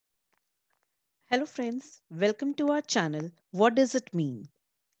Hello friends, welcome to our channel. What does it mean?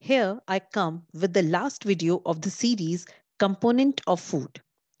 Here I come with the last video of the series Component of Food.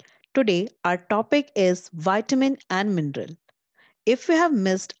 Today our topic is vitamin and mineral. If you have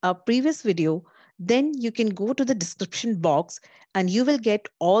missed our previous video, then you can go to the description box and you will get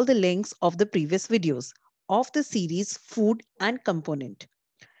all the links of the previous videos of the series Food and Component.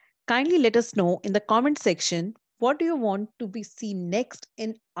 Kindly let us know in the comment section what do you want to be seen next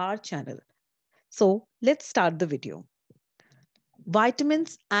in our channel. So let's start the video.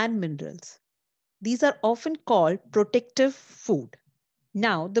 Vitamins and minerals. These are often called protective food.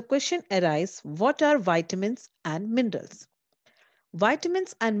 Now, the question arises, what are vitamins and minerals?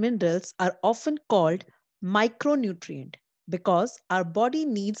 Vitamins and minerals are often called micronutrient because our body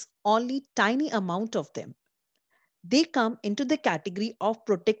needs only tiny amount of them. They come into the category of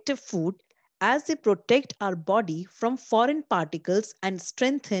protective food as they protect our body from foreign particles and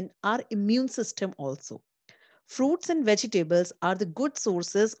strengthen our immune system also. Fruits and vegetables are the good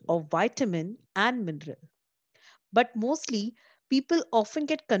sources of vitamin and mineral. But mostly people often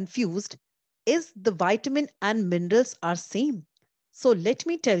get confused is the vitamin and minerals are same. So let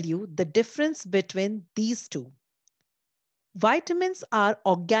me tell you the difference between these two. Vitamins are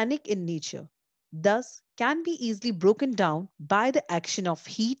organic in nature, thus can be easily broken down by the action of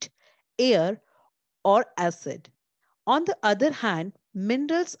heat, air or acid. On the other hand,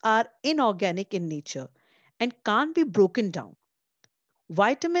 minerals are inorganic in nature and can't be broken down.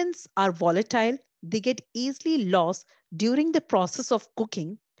 Vitamins are volatile, they get easily lost during the process of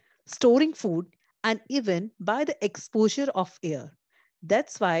cooking, storing food, and even by the exposure of air.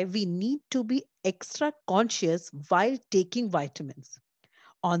 That's why we need to be extra conscious while taking vitamins.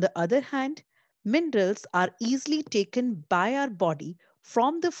 On the other hand, minerals are easily taken by our body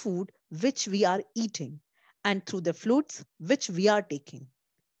from the food which we are eating and through the fluids which we are taking.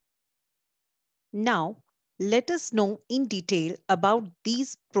 Now, let us know in detail about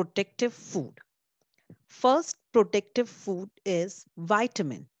these protective food. First protective food is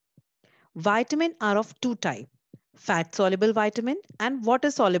vitamin. Vitamin are of two types: fat soluble vitamin and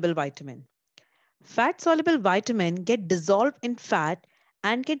water soluble vitamin. Fat soluble vitamin get dissolved in fat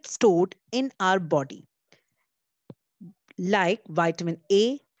and get stored in our body like vitamin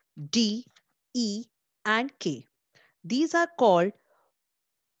A, D, E and K. These are called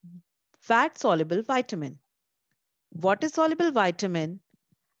fat soluble vitamin. Water soluble vitamin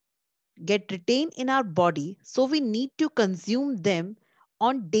get retained in our body, so we need to consume them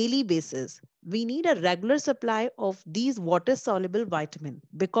on daily basis. We need a regular supply of these water soluble vitamin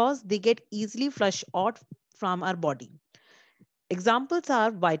because they get easily flushed out from our body. Examples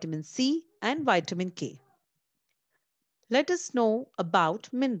are vitamin C and vitamin K. Let us know about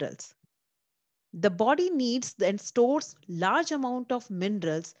minerals. The body needs and stores large amount of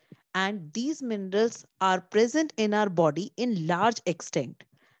minerals, and these minerals are present in our body in large extent.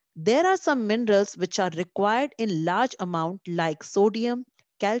 There are some minerals which are required in large amount like sodium,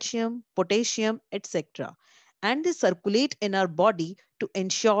 calcium, potassium, etc. and they circulate in our body to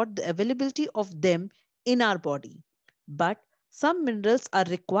ensure the availability of them in our body. But some minerals are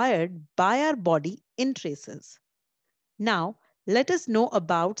required by our body in traces. Now, let us know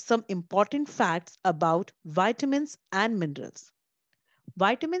about some important facts about vitamins and minerals.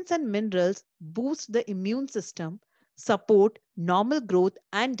 Vitamins and minerals boost the immune system, support normal growth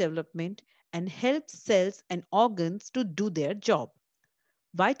and development, and help cells and organs to do their job.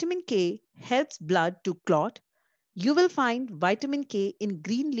 Vitamin K helps blood to clot. You will find vitamin K in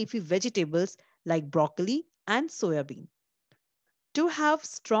green leafy vegetables like broccoli and soya bean. To have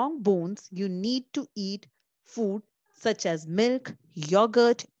strong bones, you need to eat food such as milk,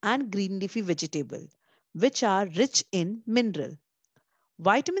 yogurt, and green leafy vegetable, which are rich in mineral.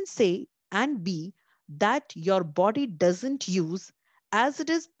 Vitamin C and B that your body doesn't use as it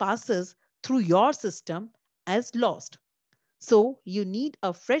is passes through your system as lost. So you need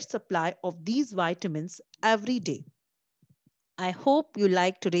a fresh supply of these vitamins every day. I hope you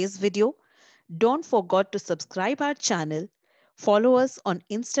liked today's video. Don't forget to subscribe our channel, follow us on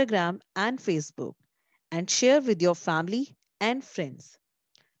Instagram and Facebook, and share with your family and friends.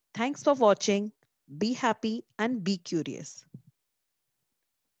 Thanks for watching. Be happy and be curious.